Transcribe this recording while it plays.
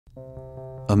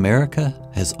America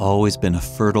has always been a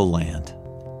fertile land.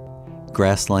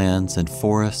 Grasslands and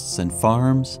forests and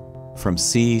farms, from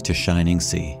sea to shining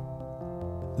sea.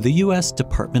 The U.S.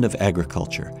 Department of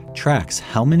Agriculture tracks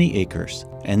how many acres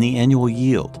and the annual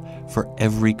yield for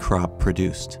every crop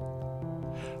produced.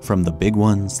 From the big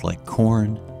ones like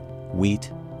corn,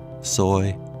 wheat,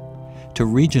 soy, to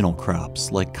regional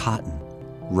crops like cotton,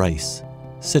 rice,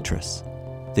 citrus,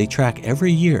 they track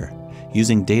every year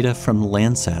using data from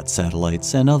Landsat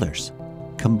satellites and others,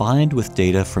 combined with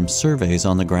data from surveys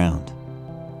on the ground.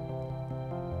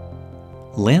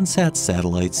 Landsat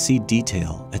satellites see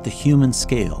detail at the human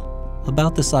scale,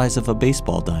 about the size of a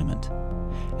baseball diamond,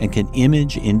 and can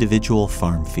image individual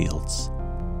farm fields.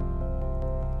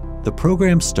 The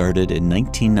program started in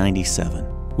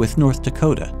 1997 with North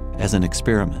Dakota as an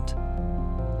experiment.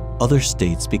 Other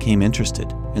states became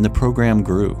interested, and the program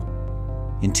grew.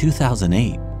 In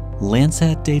 2008,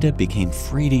 Landsat data became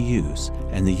free to use,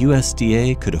 and the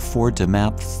USDA could afford to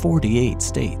map 48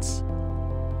 states.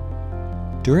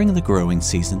 During the growing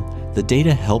season, the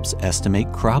data helps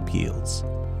estimate crop yields,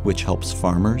 which helps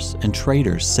farmers and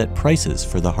traders set prices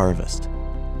for the harvest.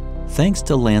 Thanks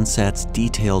to Landsat's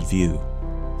detailed view,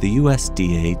 the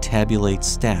USDA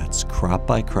tabulates stats crop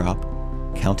by crop,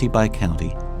 county by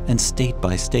county, and state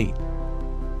by state.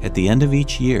 At the end of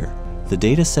each year, the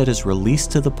data set is released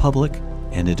to the public,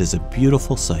 and it is a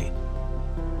beautiful sight.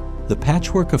 The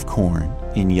patchwork of corn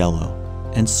in yellow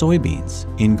and soybeans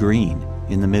in green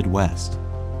in the Midwest.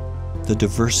 The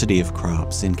diversity of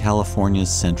crops in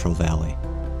California's Central Valley.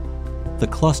 The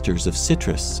clusters of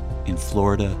citrus in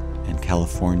Florida and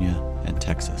California and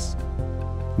Texas.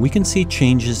 We can see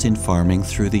changes in farming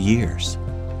through the years.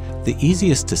 The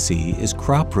easiest to see is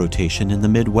crop rotation in the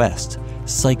Midwest,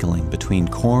 cycling between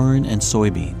corn and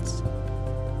soybeans.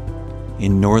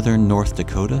 In northern North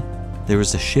Dakota, there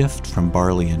is a shift from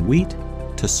barley and wheat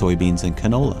to soybeans and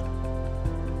canola.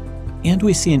 And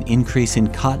we see an increase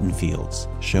in cotton fields,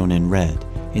 shown in red,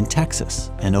 in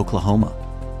Texas and Oklahoma.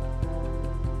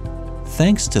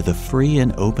 Thanks to the free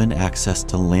and open access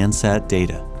to Landsat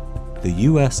data, the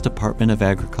U.S. Department of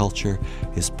Agriculture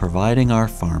is providing our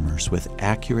farmers with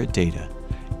accurate data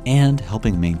and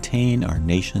helping maintain our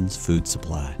nation's food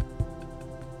supply.